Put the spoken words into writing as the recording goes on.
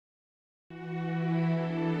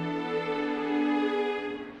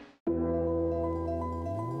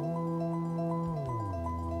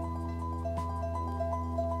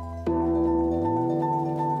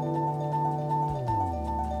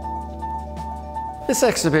This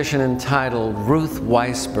exhibition, entitled Ruth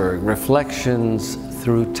Weisberg, Reflections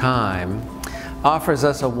Through Time, offers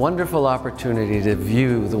us a wonderful opportunity to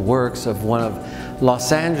view the works of one of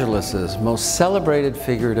Los Angeles's most celebrated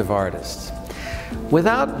figurative artists.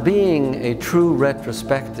 Without being a true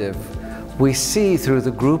retrospective, we see through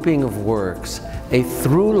the grouping of works a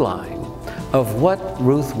through line of what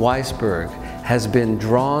Ruth Weisberg has been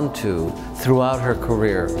drawn to throughout her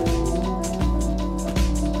career.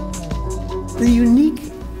 The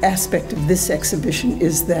unique aspect of this exhibition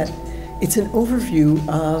is that it's an overview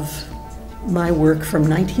of my work from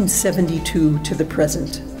 1972 to the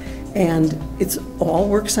present. And it's all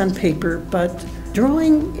works on paper, but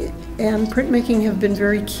drawing and printmaking have been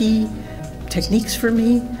very key techniques for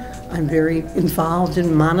me. I'm very involved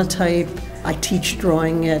in monotype. I teach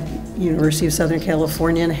drawing at University of Southern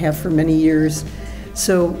California and have for many years.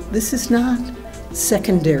 So this is not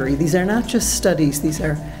secondary. These are not just studies. These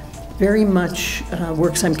are very much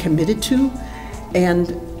works I'm committed to. And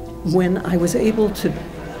when I was able to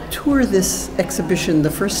tour this exhibition the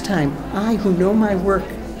first time, I, who know my work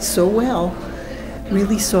so well,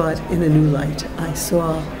 really saw it in a new light. I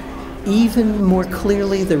saw even more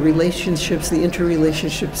clearly the relationships, the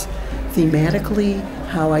interrelationships thematically,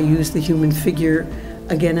 how I use the human figure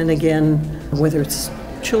again and again, whether it's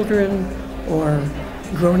children or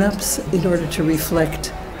grown-ups, in order to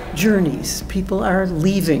reflect journeys. People are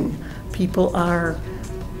leaving. People are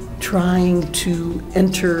trying to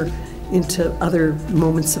enter into other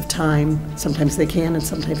moments of time. Sometimes they can and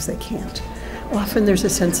sometimes they can't. Often there's a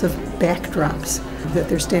sense of backdrops that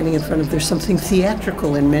they're standing in front of. There's something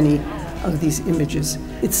theatrical in many of these images.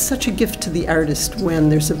 It's such a gift to the artist when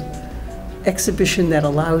there's an exhibition that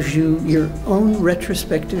allows you your own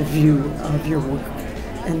retrospective view of your work.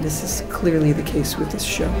 And this is clearly the case with this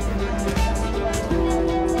show.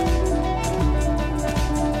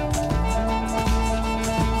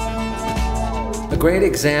 A great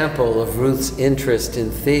example of Ruth's interest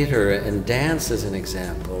in theater and dance, as an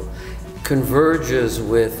example, converges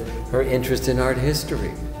with her interest in art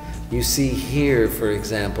history. You see here, for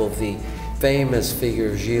example, the famous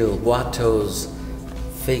figure Gilles Watteau's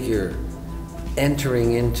figure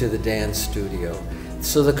entering into the dance studio.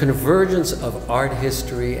 So the convergence of art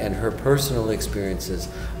history and her personal experiences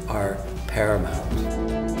are paramount.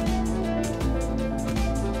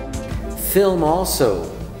 Film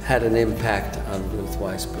also had an impact on Ruth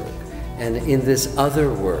Weisberg. And in this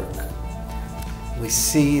other work, we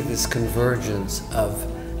see this convergence of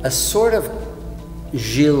a sort of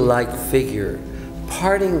Gilles-like figure,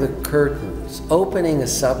 parting the curtains, opening a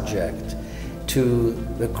subject to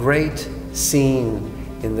the great scene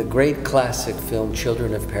in the great classic film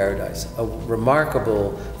Children of Paradise, a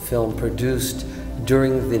remarkable film produced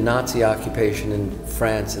during the Nazi occupation in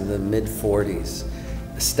France in the mid-40s.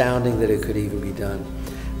 Astounding that it could even be done.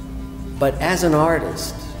 But as an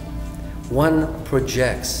artist, one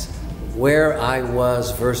projects where I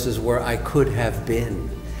was versus where I could have been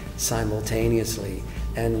simultaneously,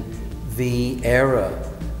 and the era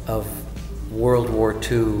of World War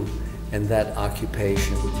II and that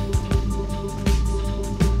occupation.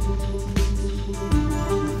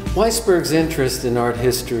 Weisberg's interest in art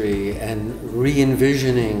history and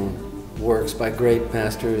re-envisioning works by great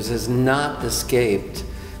masters has not escaped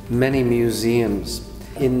many museums.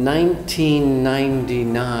 In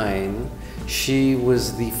 1999, she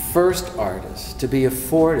was the first artist to be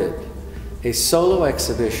afforded a solo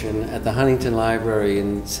exhibition at the Huntington Library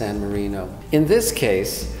in San Marino. In this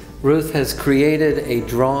case, Ruth has created a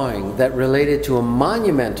drawing that related to a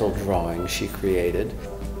monumental drawing she created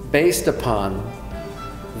based upon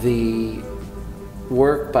the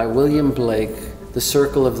work by William Blake, The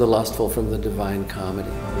Circle of the Lustful from the Divine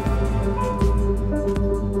Comedy.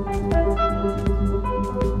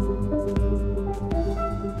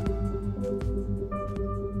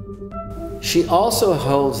 She also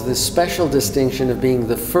holds this special distinction of being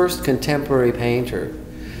the first contemporary painter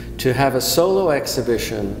to have a solo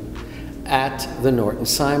exhibition at the Norton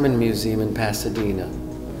Simon Museum in Pasadena,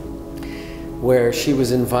 where she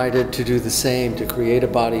was invited to do the same, to create a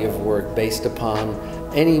body of work based upon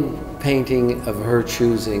any painting of her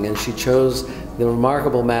choosing. And she chose the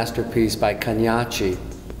remarkable masterpiece by Cagnacci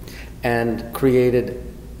and created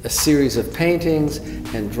a series of paintings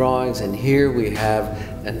and drawings. And here we have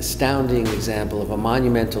an astounding example of a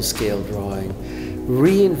monumental scale drawing,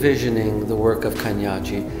 re-envisioning the work of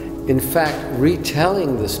Cagnacci, in fact,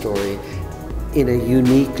 retelling the story in a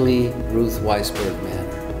uniquely Ruth Weisberg manner.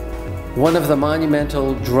 One of the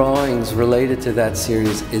monumental drawings related to that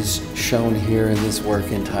series is shown here in this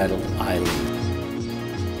work entitled Island.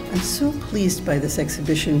 I'm so pleased by this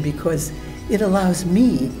exhibition because it allows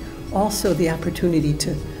me, also the opportunity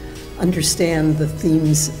to understand the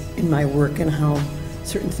themes in my work and how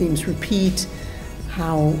certain themes repeat,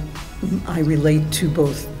 how I relate to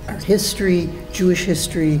both art history, Jewish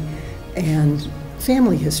history, and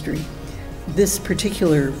family history. This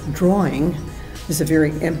particular drawing is a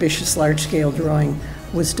very ambitious, large-scale drawing,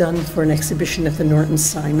 was done for an exhibition at the Norton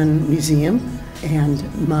Simon Museum,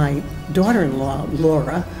 and my daughter-in-law,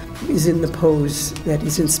 Laura, is in the pose that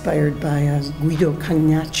is inspired by a Guido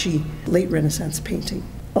Cagnacci late Renaissance painting.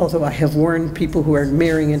 Although I have warned people who are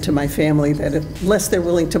marrying into my family that unless they're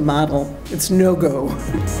willing to model, it's no-go.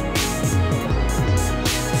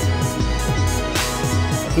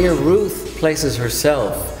 Here, Ruth places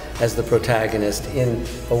herself as the protagonist in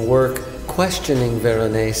a work questioning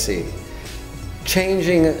Veronese,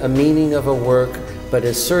 changing a meaning of a work, but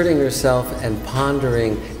asserting herself and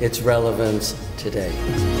pondering its relevance today.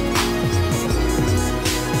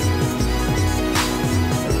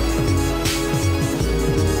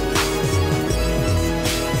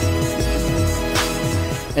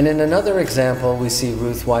 And in another example, we see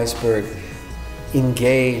Ruth Weisberg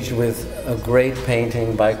engaged with a great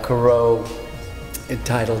painting by Corot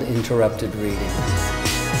entitled Interrupted Reading.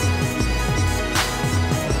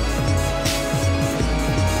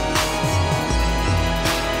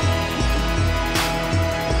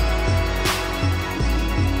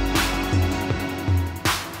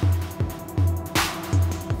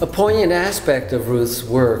 A poignant aspect of Ruth's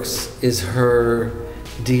works is her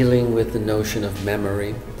dealing with the notion of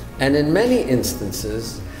memory. And in many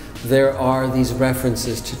instances, there are these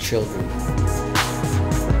references to children.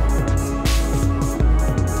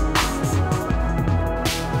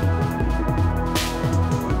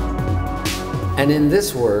 And in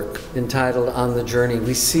this work, entitled On the Journey,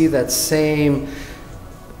 we see that same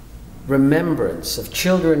remembrance of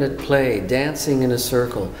children at play, dancing in a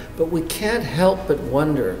circle. But we can't help but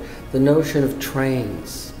wonder the notion of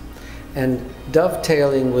trains. And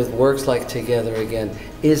dovetailing with works like Together Again,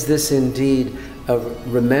 is this indeed a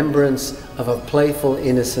remembrance of a playful,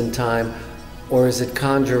 innocent time, or is it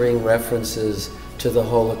conjuring references to the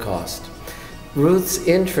Holocaust? Ruth's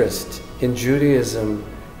interest in Judaism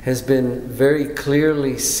has been very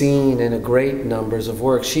clearly seen in a great numbers of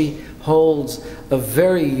works. She holds a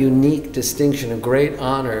very unique distinction, a great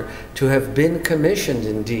honor, to have been commissioned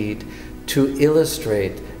indeed to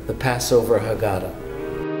illustrate the Passover Haggadah.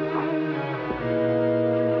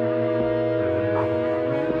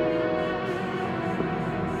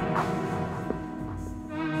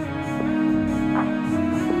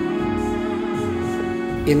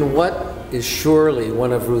 In what is surely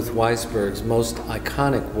one of Ruth Weisberg's most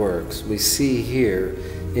iconic works, we see here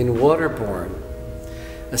in Waterbourne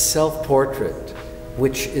a self-portrait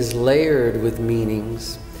which is layered with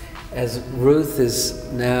meanings, as Ruth is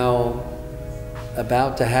now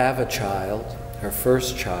about to have a child, her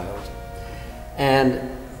first child,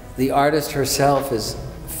 and the artist herself is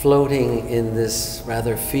floating in this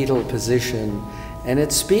rather fetal position, and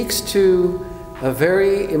it speaks to a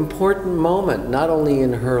very important moment, not only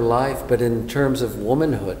in her life, but in terms of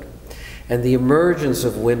womanhood and the emergence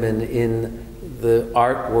of women in the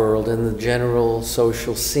art world and the general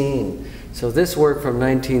social scene. So this work from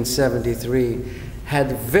 1973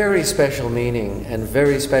 had very special meaning and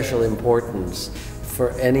very special importance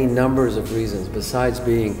for any numbers of reasons, besides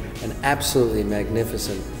being an absolutely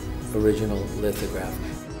magnificent original lithograph.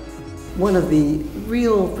 One of the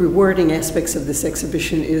real rewarding aspects of this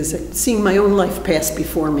exhibition is seeing my own life pass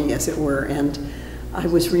before me, as it were. And I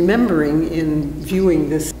was remembering in viewing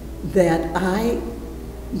this that I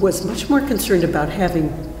was much more concerned about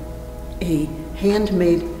having a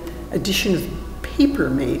handmade edition of paper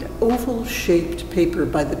made, oval-shaped paper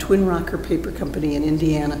by the Twin Rocker Paper Company in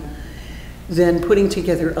Indiana, than putting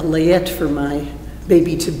together a layette for my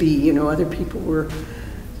baby-to-be. You know, other people were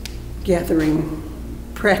gathering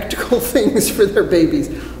practical things for their babies.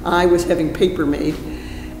 I was having paper made.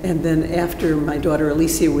 And then after my daughter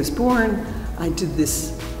Alicia was born, I did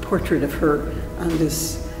this portrait of her on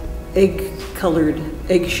this egg-colored,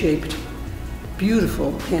 egg-shaped,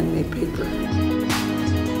 beautiful handmade paper.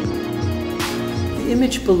 The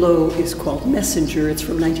image below is called Messenger. It's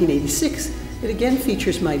from 1986. It again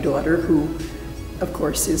features my daughter, who, of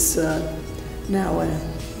course, is now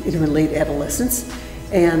in her late adolescence.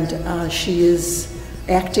 And she is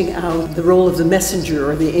acting out the role of the messenger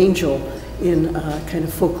or the angel in a kind of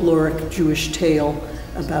folkloric Jewish tale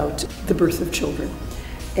about the birth of children.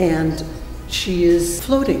 And she is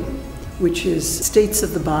floating, which is states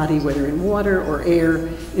of the body, whether in water or air,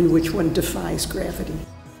 in which one defies gravity.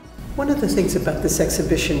 One of the things about this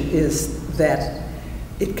exhibition is that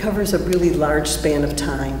it covers a really large span of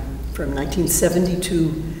time, from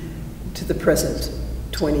 1972 to the present,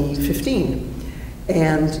 2015,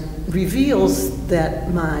 and reveals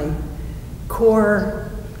that my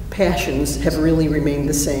core passions have really remained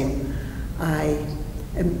the same. I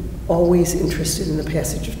am always interested in the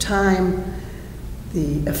passage of time,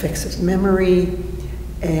 the effects of memory,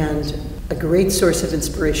 and a great source of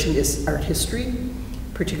inspiration is art history,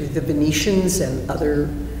 particularly the Venetians and other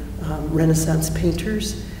Renaissance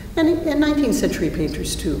painters, and 19th century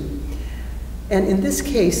painters too. And in this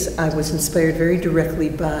case, I was inspired very directly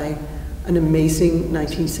by an amazing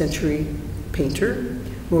 19th century painter,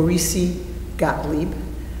 Maurice Gottlieb.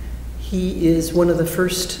 He is one of the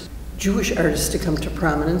first Jewish artists to come to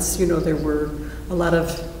prominence. You know, there were a lot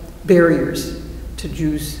of barriers to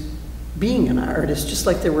Jews being an artist, just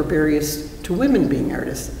like there were barriers to women being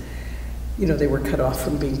artists. You know, they were cut off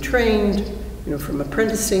from being trained, you know, from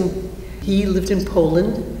apprenticing. He lived in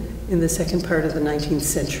Poland in the second part of the 19th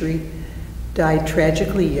century, died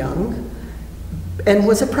tragically young, and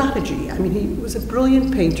was a prodigy. I mean, he was a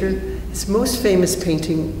brilliant painter. His most famous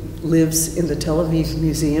painting lives in the Tel Aviv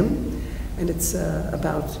Museum, and it's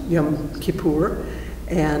about Yom Kippur.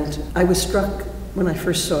 And I was struck when I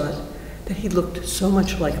first saw it that he looked so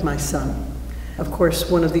much like my son. Of course,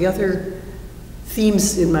 one of the other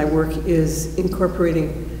themes in my work is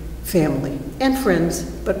incorporating family and friends,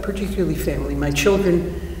 but particularly family. My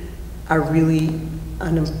children are really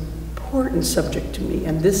an important subject to me,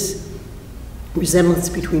 and this resemblance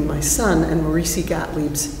between my son and Maurice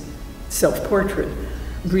Gottlieb's self-portrait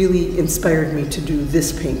really inspired me to do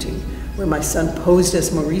this painting, where my son posed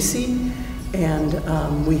as Maurice,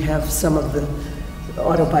 and we have some of the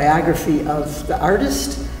autobiography of the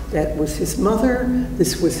artist. That was his mother,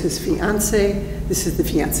 this was his fiance, this is the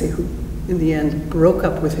fiance who in the end broke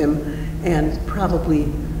up with him and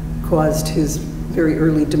probably caused his very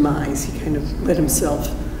early demise. He kind of let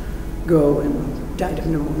himself go and died of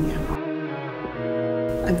pneumonia.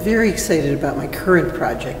 I'm very excited about my current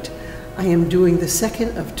project. I am doing the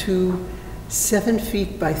second of two 7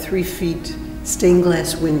 feet by 3 feet stained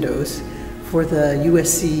glass windows for the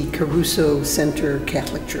USC Caruso Center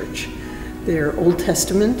Catholic Church. They're Old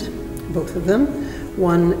Testament, both of them.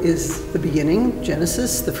 One is the beginning,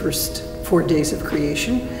 Genesis, the first 4 days of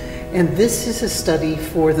creation. And this is a study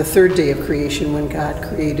for the third day of creation when God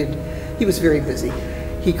created, he was very busy.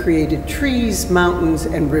 He created trees, mountains,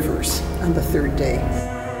 and rivers on the third day.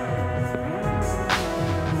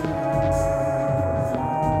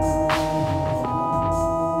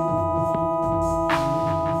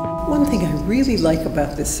 One thing I really like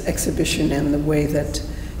about this exhibition and the way that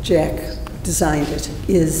Jack designed it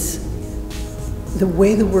is the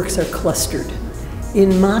way the works are clustered.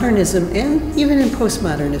 In modernism and even in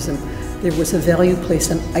postmodernism, there was a value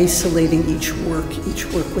placed on isolating each work. Each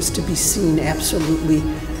work was to be seen absolutely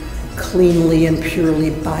cleanly and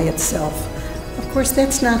purely by itself. Of course,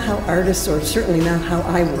 that's not how artists, or certainly not how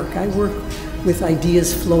I work. I work with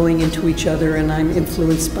ideas flowing into each other, and I'm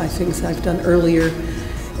influenced by things I've done earlier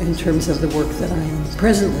in terms of the work that I'm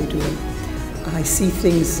presently doing. I see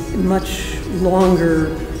things in much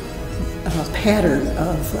longer pattern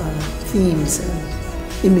of themes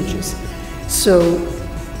and images. So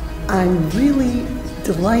I'm really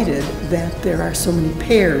delighted that there are so many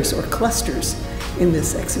pairs or clusters in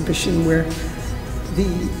this exhibition where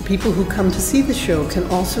the people who come to see the show can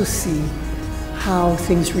also see how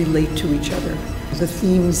things relate to each other. The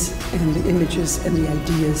themes and the images and the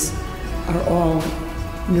ideas are all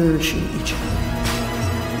nourishing each other.